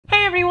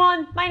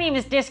everyone, my name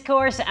is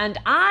Discourse and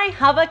I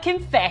have a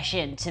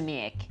confession to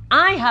make.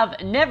 I have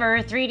never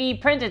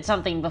 3D printed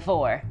something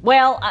before.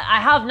 Well,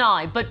 I have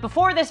now, but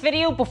before this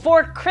video,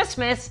 before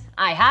Christmas,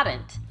 I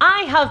hadn't.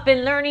 I have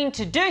been learning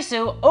to do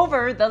so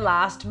over the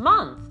last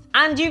month.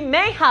 And you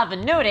may have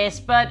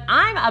noticed, but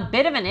I'm a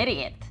bit of an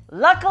idiot.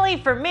 Luckily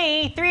for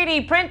me,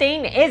 3D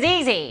printing is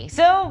easy,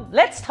 so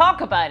let's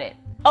talk about it.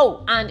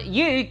 Oh, and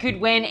you could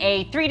win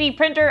a 3D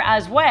printer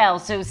as well,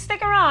 so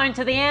stick around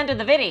to the end of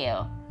the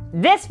video.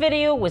 This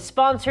video was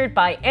sponsored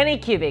by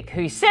Anycubic,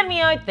 who sent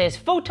me out this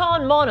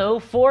Photon Mono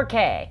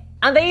 4K.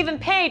 And they even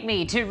paid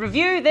me to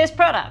review this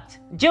product.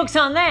 Joke's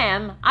on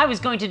them, I was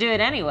going to do it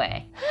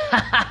anyway.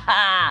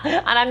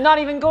 And I'm not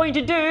even going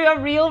to do a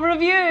real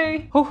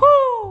review.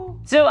 Woohoo!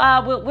 So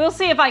we'll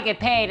see if I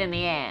get paid in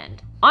the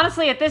end.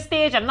 Honestly, at this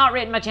stage, I'm not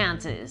rating my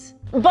chances.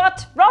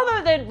 But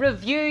rather than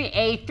review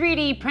a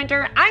 3D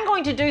printer, I'm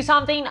going to do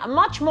something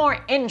much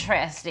more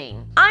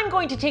interesting. I'm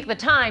going to take the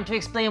time to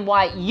explain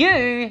why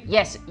you,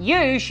 yes,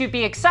 you should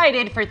be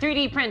excited for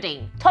 3D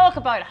printing. Talk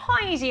about how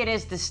easy it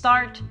is to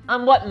start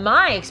and what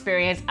my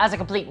experience as a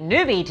complete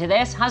newbie to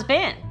this has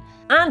been.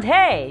 And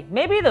hey,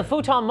 maybe the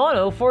Photon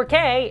Mono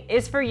 4K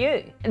is for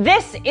you.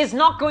 This is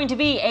not going to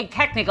be a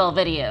technical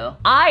video.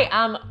 I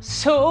am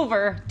so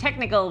over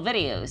technical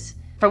videos.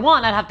 For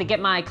one, I'd have to get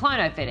my clown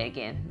outfit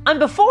again. And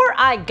before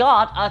I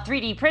got a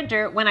 3D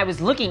printer, when I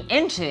was looking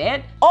into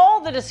it,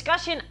 all the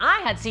discussion I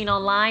had seen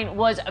online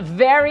was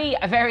very,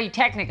 very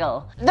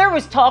technical. There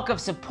was talk of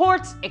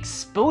supports,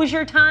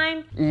 exposure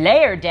time,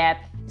 layer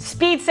depth,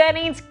 speed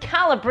settings,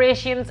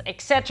 calibrations,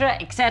 etc,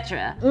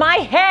 etc. My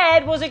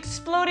head was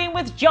exploding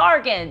with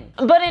jargon.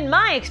 But in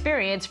my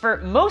experience,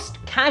 for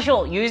most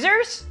casual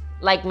users,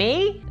 like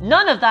me,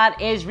 none of that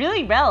is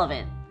really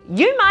relevant.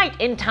 You might,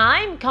 in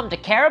time, come to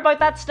care about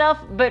that stuff,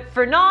 but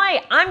for now,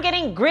 I'm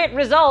getting great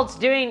results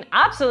doing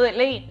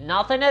absolutely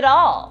nothing at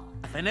all.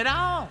 Nothing at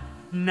all.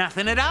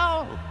 Nothing at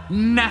all.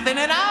 Nothing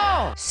at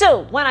all.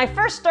 So, when I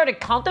first started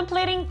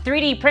contemplating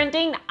 3D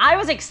printing, I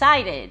was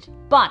excited,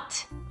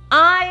 but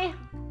I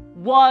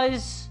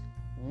was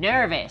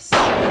nervous.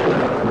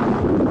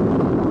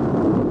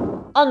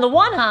 On the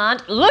one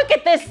hand, look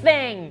at this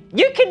thing!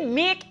 You can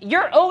make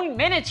your own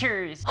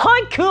miniatures!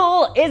 How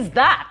cool is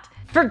that?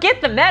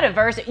 Forget the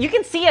metaverse, you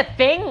can see a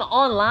thing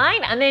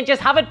online and then just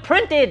have it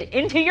printed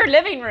into your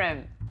living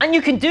room. And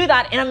you can do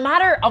that in a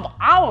matter of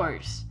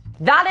hours.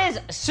 That is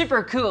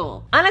super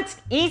cool. And it's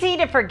easy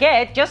to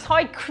forget just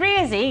how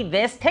crazy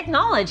this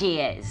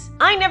technology is.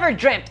 I never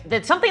dreamt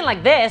that something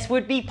like this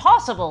would be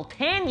possible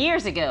 10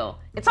 years ago.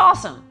 It's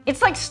awesome.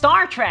 It's like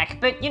Star Trek,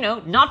 but you know,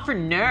 not for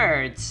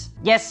nerds.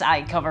 Yes,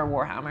 I cover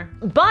Warhammer.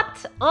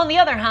 But on the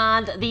other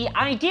hand, the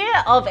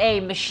idea of a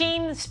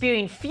machine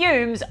spewing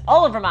fumes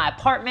all over my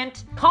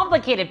apartment,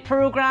 complicated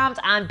programs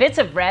and bits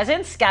of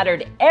resin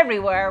scattered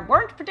everywhere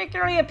weren't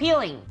particularly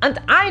appealing. And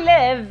I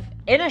live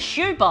in a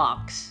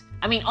shoebox.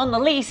 I mean, on the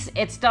lease,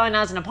 it's down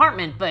as an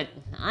apartment, but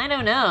I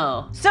don't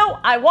know. So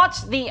I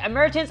watched the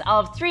emergence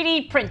of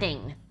 3D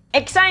printing.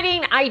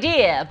 Exciting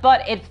idea,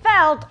 but it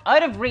felt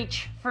out of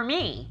reach for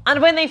me.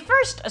 And when they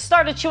first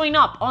started showing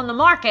up on the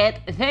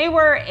market, they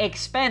were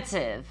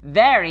expensive.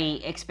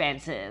 Very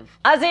expensive.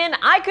 As in,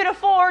 I could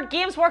afford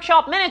Games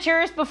Workshop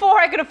miniatures before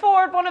I could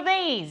afford one of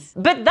these.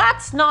 But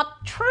that's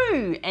not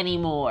true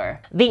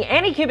anymore. The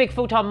Anycubic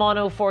Photon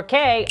Mono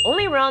 4K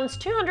only runs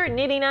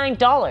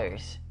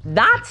 $289.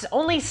 That's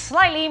only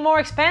slightly more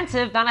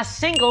expensive than a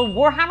single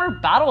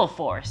Warhammer Battle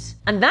Force.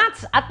 And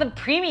that's at the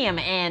premium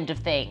end of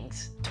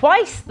things.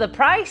 Twice the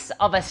price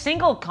of a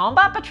single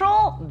combat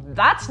patrol?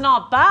 That's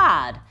not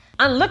bad.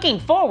 And looking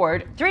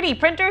forward, 3D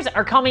printers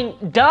are coming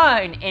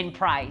down in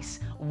price.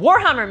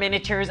 Warhammer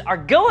miniatures are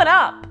going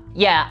up.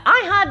 Yeah,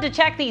 I had to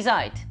check these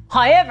out.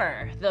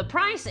 However, the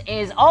price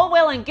is all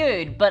well and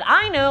good, but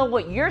I know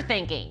what you're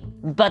thinking.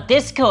 But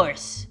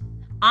Discourse,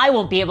 I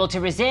won't be able to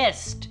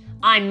resist.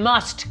 I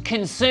must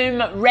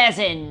consume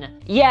resin.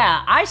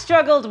 Yeah, I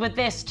struggled with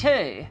this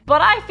too. But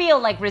I feel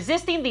like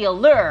resisting the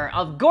allure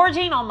of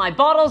gorging on my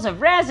bottles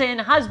of resin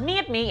has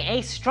made me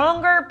a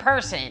stronger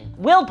person.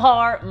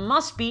 Willpower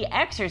must be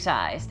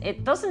exercised.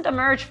 It doesn't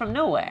emerge from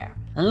nowhere.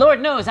 And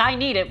Lord knows I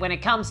need it when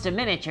it comes to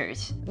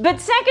miniatures. But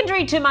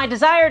secondary to my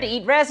desire to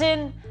eat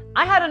resin,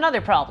 I had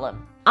another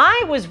problem.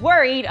 I was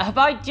worried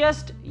about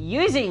just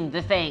using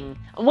the thing.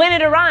 When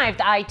it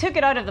arrived, I took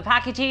it out of the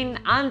packaging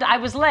and I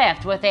was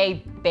left with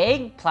a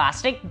big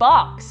plastic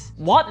box.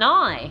 What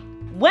now?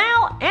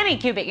 Well,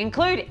 Anycubic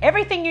include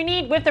everything you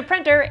need with the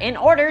printer in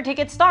order to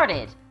get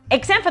started.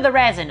 Except for the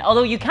resin,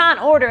 although you can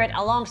order it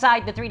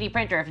alongside the 3D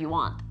printer if you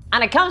want.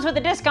 And it comes with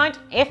a discount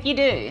if you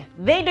do.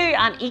 They do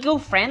an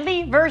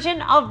eco-friendly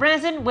version of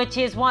resin, which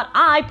is what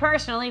I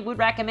personally would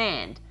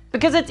recommend.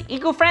 Because it's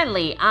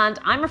eco-friendly and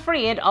I'm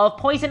afraid of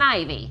poison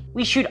ivy.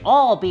 We should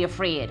all be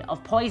afraid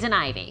of poison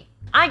ivy.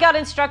 I got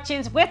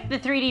instructions with the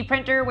 3D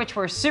printer which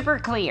were super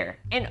clear.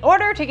 In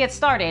order to get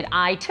started,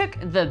 I took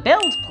the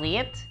build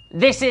plate,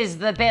 this is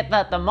the bit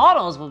that the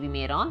models will be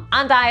made on,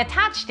 and I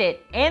attached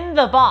it in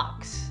the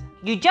box.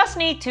 You just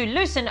need to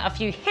loosen a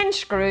few hinge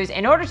screws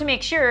in order to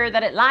make sure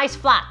that it lies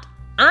flat.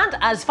 And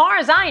as far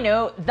as I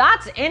know,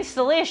 that's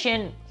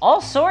installation all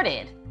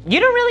sorted.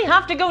 You don't really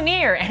have to go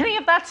near any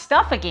of that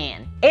stuff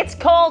again. It's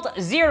called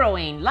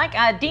zeroing, like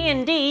a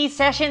D&D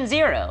session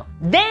 0.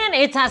 Then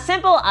it's as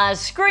simple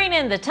as screwing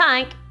in the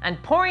tank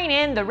and pouring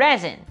in the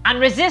resin and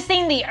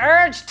resisting the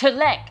urge to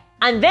lick.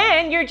 And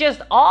then you're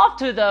just off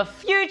to the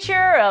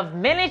future of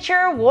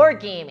miniature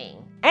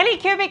wargaming.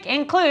 Anycubic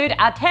include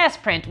a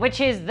test print,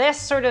 which is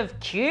this sort of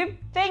cube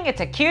thing.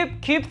 It's a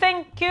cube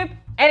thing.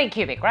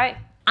 Anycubic, right?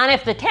 And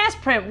if the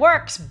test print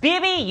works,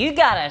 baby, you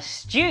got a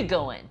stew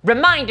going.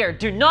 Reminder,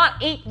 do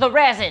not eat the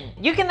resin.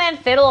 You can then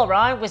fiddle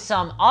around with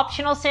some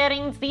optional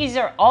settings. These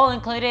are all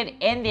included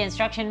in the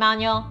instruction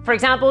manual. For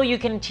example, you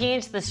can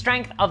change the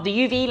strength of the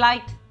UV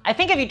light. I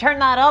think if you turn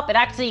that up, it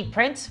actually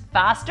prints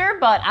faster,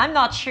 but I'm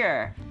not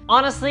sure.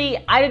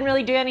 Honestly, I didn't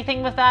really do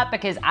anything with that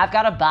because I've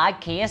got a bad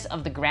case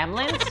of the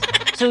gremlins.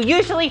 So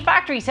usually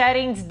factory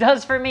settings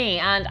does for me,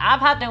 and I've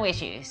had no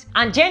issues.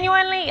 And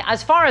genuinely,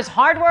 as far as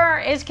hardware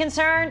is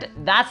concerned,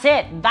 that's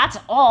it. That's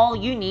all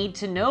you need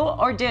to know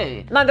or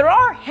do. Now there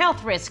are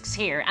health risks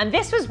here, and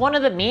this was one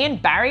of the main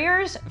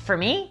barriers for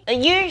me.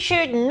 You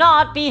should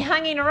not be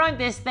hanging around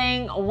this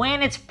thing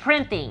when it's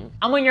printing.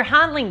 And when you're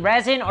handling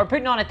resin or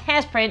putting on a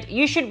test print,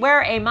 you should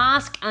wear a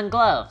mask and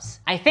gloves.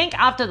 I think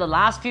after the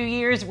last few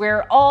years,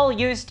 we're all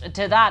used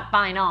to that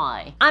by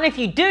now. And if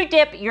you do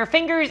dip your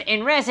fingers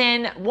in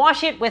resin,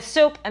 wash it with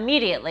soap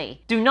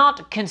immediately. Do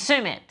not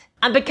consume it.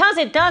 And because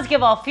it does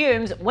give off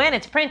fumes when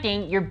it's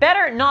printing, you're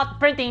better not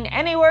printing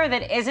anywhere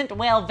that isn't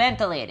well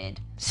ventilated.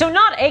 So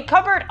not a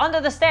cupboard under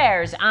the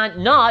stairs,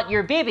 and not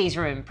your baby's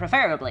room,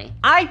 preferably.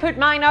 I put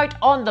mine out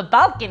on the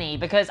balcony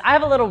because I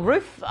have a little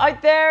roof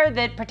out there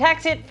that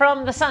protects it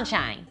from the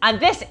sunshine. And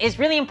this is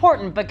really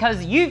important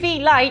because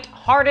UV light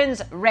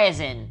hardens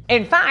resin.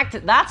 In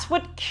fact, that's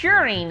what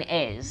curing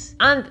is.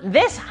 And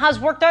this has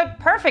worked out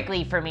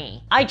perfectly for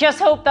me. I just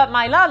hope that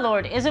my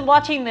landlord isn't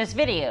watching this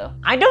video.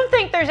 I don't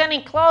think there's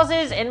any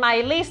clauses in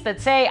my lease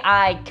that say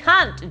I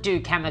can't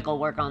do chemical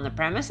work on the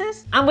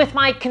premises. And with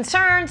my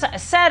concerns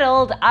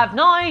settled, I've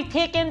now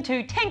taken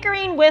to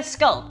tinkering with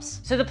sculpts.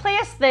 So the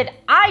place that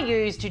I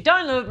use to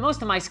download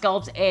most of my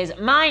sculpts is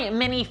My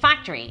Mini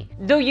Factory,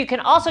 though you can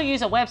also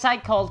use a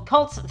website called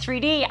Cults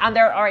 3D, and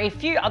there are a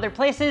few other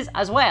places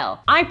as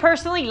well. I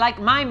personally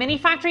like My Mini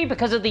Factory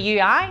because of the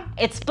UI.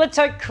 It splits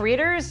out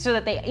creators so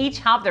that they each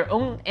have their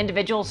own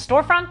individual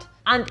storefront.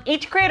 And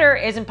each creator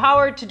is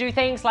empowered to do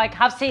things like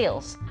have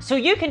sales. So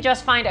you can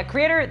just find a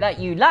creator that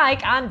you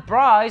like and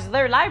browse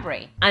their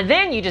library. And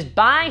then you just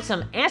buy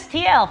some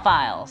STL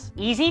files.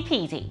 Easy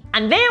peasy.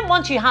 And then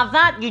once you have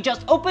that, you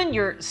just open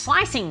your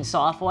slicing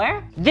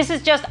software. This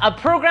is just a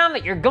program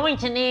that you're going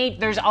to need.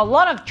 There's a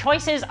lot of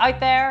choices out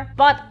there,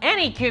 but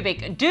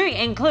Anycubic do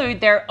include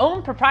their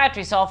own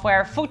proprietary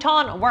software,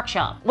 Photon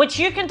Workshop, which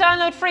you can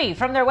download free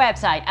from their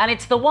website, and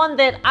it's the one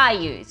that I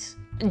use.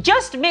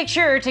 Just make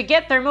sure to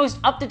get their most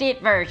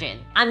up-to-date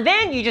version. And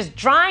then you just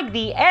drag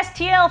the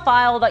STL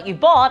file that you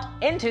bought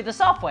into the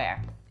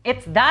software.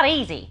 It's that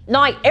easy.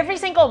 Now, every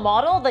single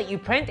model that you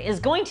print is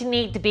going to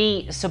need to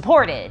be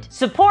supported.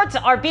 Supports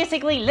are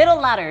basically little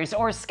ladders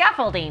or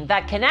scaffolding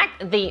that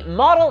connect the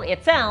model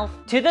itself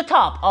to the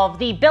top of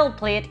the build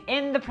plate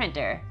in the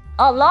printer.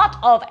 A lot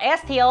of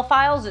STL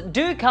files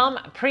do come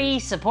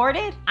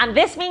pre-supported, and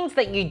this means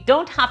that you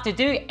don't have to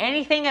do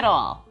anything at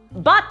all.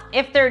 But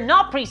if they're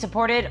not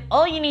pre-supported,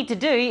 all you need to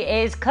do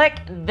is click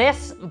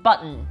this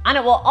button and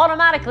it will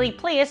automatically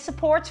place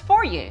supports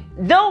for you.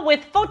 Though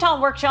with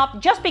Photon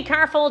Workshop, just be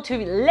careful to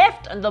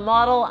lift the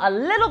model a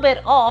little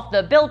bit off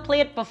the build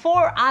plate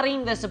before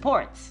adding the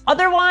supports.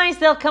 Otherwise,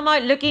 they'll come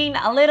out looking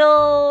a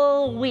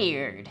little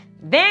weird.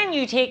 Then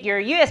you take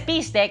your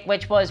USB stick,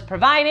 which was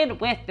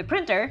provided with the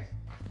printer.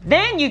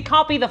 Then you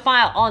copy the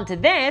file onto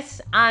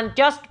this and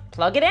just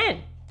plug it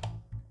in.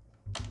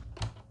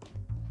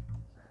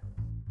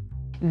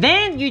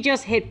 Then you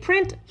just hit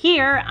print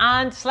here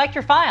and select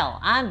your file,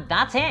 and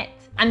that's it.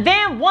 And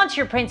then once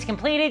your print's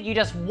completed, you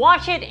just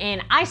wash it in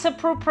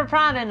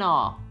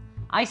IPO.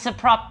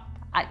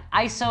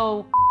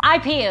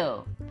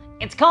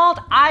 It's called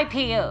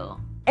IPO.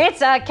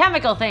 It's a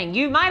chemical thing.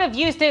 You might have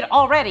used it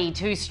already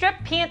to strip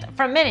paint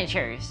from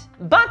miniatures.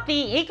 But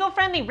the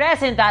eco-friendly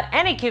resin that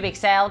Anycubic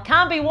sell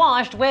can be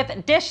washed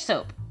with dish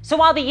soap. So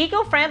while the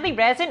eco-friendly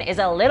resin is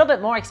a little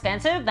bit more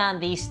expensive than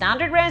the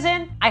standard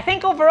resin, I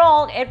think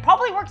overall it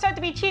probably works out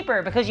to be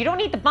cheaper because you don't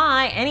need to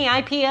buy any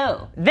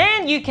IPO.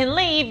 Then you can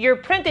leave your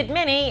printed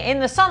mini in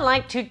the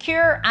sunlight to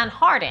cure and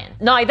harden.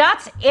 Now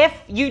that's if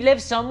you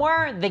live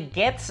somewhere that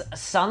gets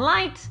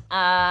sunlight.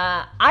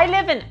 I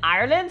live in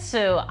Ireland,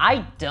 so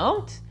I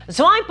don't.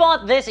 So I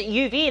bought this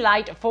UV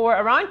light for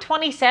around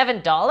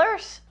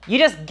 $27. You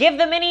just give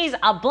the minis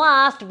a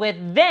blast with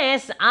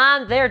this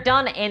and they're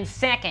done in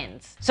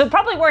seconds. So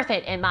probably worth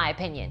it in my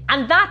opinion.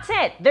 And that's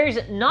it. There's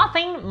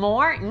nothing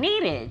more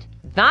needed.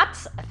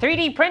 That's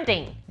 3D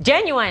printing.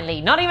 Genuinely,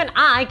 not even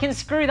I can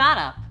screw that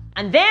up.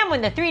 And then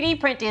when the 3D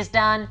print is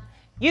done,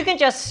 you can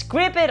just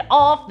scrape it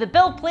off the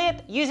build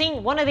plate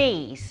using one of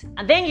these.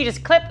 And then you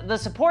just clip the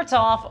supports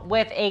off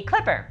with a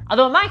clipper.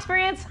 Although in my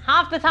experience,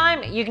 half the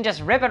time you can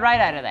just rip it right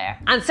out of there.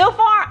 And so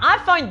far,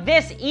 I've found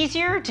this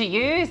easier to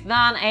use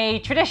than a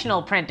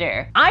traditional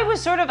printer. I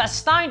was sort of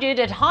astounded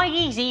at how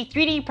easy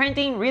 3D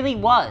printing really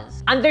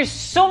was. And there's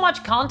so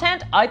much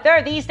content out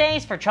there these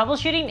days for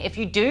troubleshooting if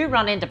you do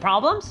run into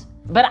problems.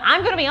 But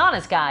I'm gonna be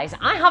honest guys,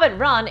 I haven't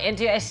run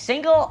into a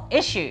single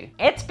issue.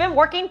 It's been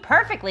working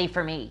perfectly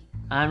for me.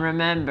 And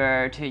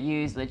remember to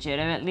use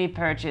legitimately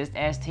purchased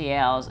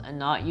STLs and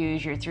not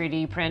use your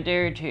 3D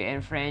printer to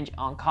infringe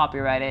on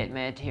copyrighted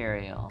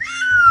material.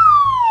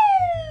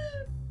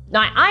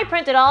 Now, I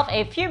printed off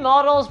a few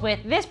models with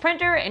this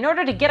printer in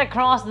order to get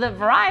across the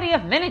variety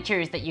of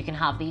miniatures that you can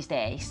have these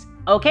days.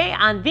 Okay,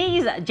 and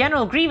these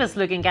General Grievous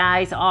looking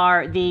guys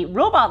are the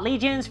Robot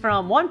Legions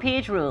from One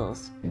Page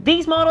Rules.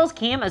 These models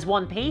came as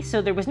one piece,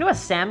 so there was no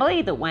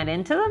assembly that went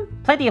into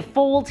them. Plenty of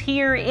folds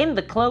here in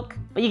the cloak,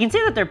 but you can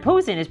see that their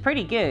posing is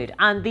pretty good,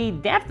 and the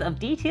depth of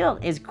detail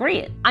is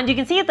great. And you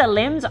can see that the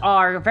limbs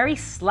are very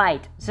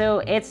slight, so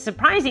it's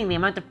surprising the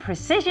amount of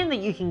precision that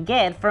you can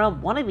get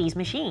from one of these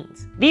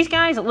machines. These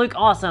guys look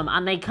awesome,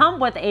 and they come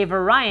with a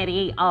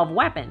variety of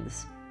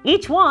weapons,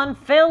 each one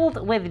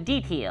filled with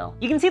detail.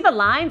 You can see the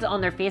lines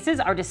on their faces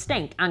are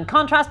distinct, and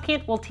contrast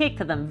paint will take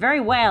to them very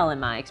well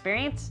in my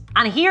experience.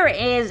 And here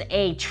is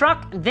a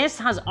truck. This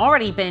has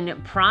already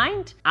been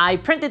primed. I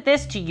printed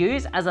this to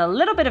use as a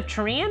little bit of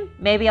terrain.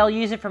 Maybe I'll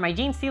use it for my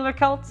Gene Stealer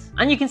cults.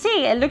 And you can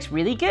see it looks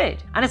really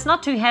good. And it's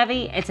not too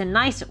heavy, it's a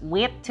nice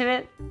weight to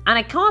it. And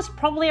it costs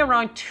probably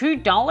around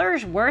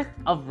 $2 worth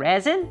of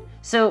resin.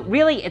 So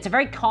really, it's a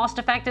very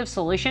cost-effective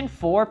solution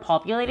for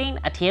populating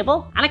a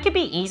table, and it can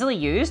be easily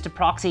used to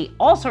proxy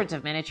all sorts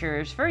of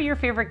miniatures for your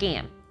favorite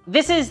game.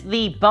 This is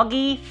the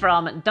buggy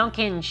from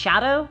Duncan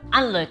Shadow,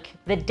 and look,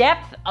 the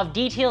depth of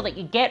detail that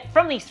you get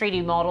from these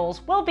 3D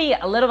models will be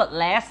a little bit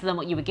less than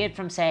what you would get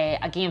from, say,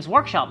 a Games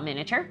Workshop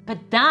miniature,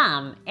 but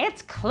damn,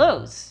 it's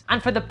close.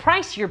 And for the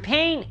price you're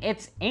paying,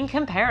 it's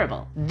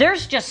incomparable.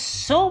 There's just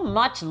so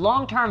much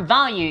long-term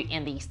value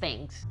in these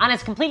things, and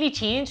it's completely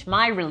changed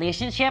my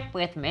relationship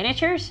with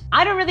miniatures.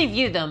 I don't really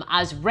view them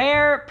as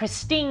rare,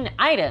 pristine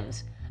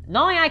items.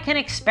 Now I can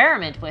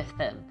experiment with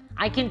them.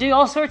 I can do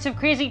all sorts of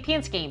crazy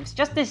paint schemes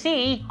just to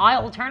see how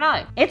it will turn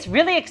out. It's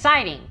really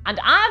exciting, and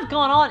I've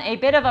gone on a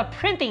bit of a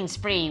printing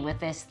spree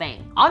with this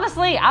thing.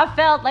 Honestly, I've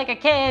felt like a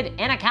kid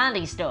in a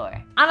candy store.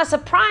 And a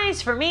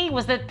surprise for me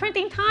was that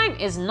printing time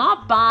is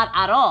not bad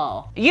at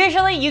all.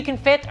 Usually you can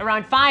fit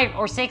around 5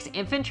 or 6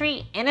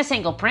 infantry in a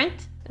single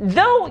print,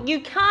 though you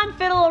can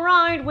fiddle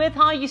around with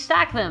how you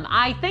stack them.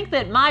 I think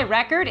that my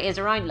record is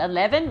around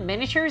 11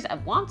 miniatures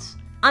at once.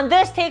 And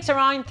this takes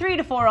around 3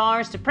 to 4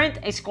 hours to print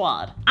a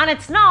squad. And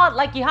it's not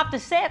like you have to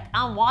sit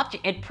and watch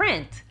it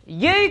print.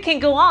 You can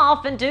go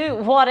off and do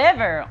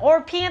whatever,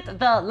 or paint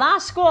the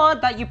last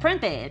squad that you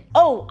printed.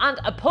 Oh, and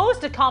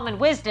opposed to common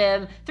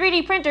wisdom,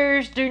 3D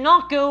printers do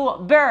not go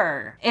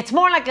brr. It's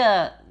more like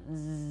a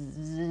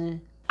zzz.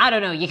 I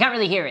don't know, you can't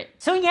really hear it.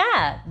 So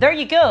yeah, there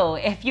you go.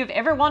 If you've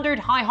ever wondered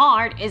how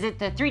hard is it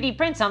to 3D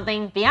print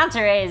something, the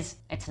answer is,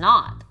 it's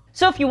not.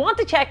 So if you want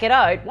to check it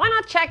out, why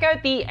not check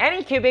out the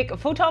Anycubic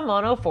Photon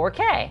Mono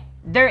 4K?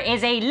 There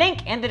is a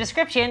link in the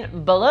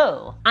description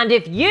below. And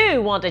if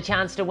you want a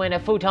chance to win a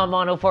Photon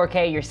Mono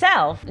 4K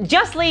yourself,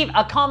 just leave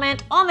a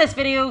comment on this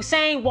video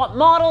saying what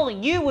model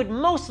you would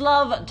most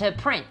love to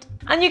print.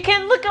 And you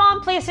can look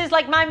on places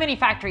like My Mini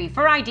Factory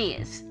for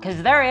ideas,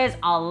 because there is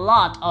a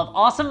lot of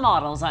awesome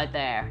models out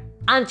there.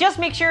 And just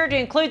make sure to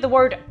include the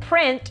word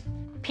print,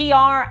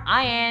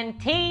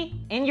 P-R-I-N-T,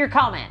 in your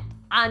comment.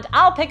 And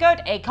I'll pick out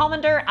a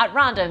commenter at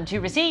random to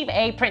receive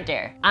a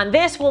printer. And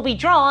this will be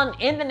drawn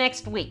in the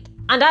next week.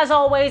 And as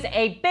always,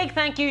 a big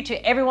thank you to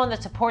everyone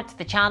that supports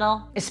the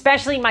channel,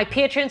 especially my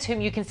patrons whom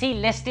you can see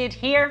listed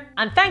here.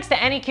 And thanks to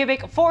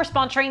Anycubic for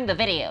sponsoring the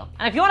video.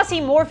 And if you want to see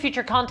more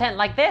future content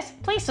like this,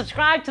 please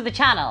subscribe to the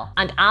channel.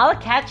 And I'll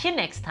catch you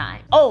next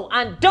time. Oh,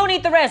 and don't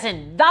eat the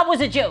resin. That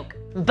was a joke.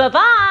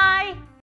 Bye-bye.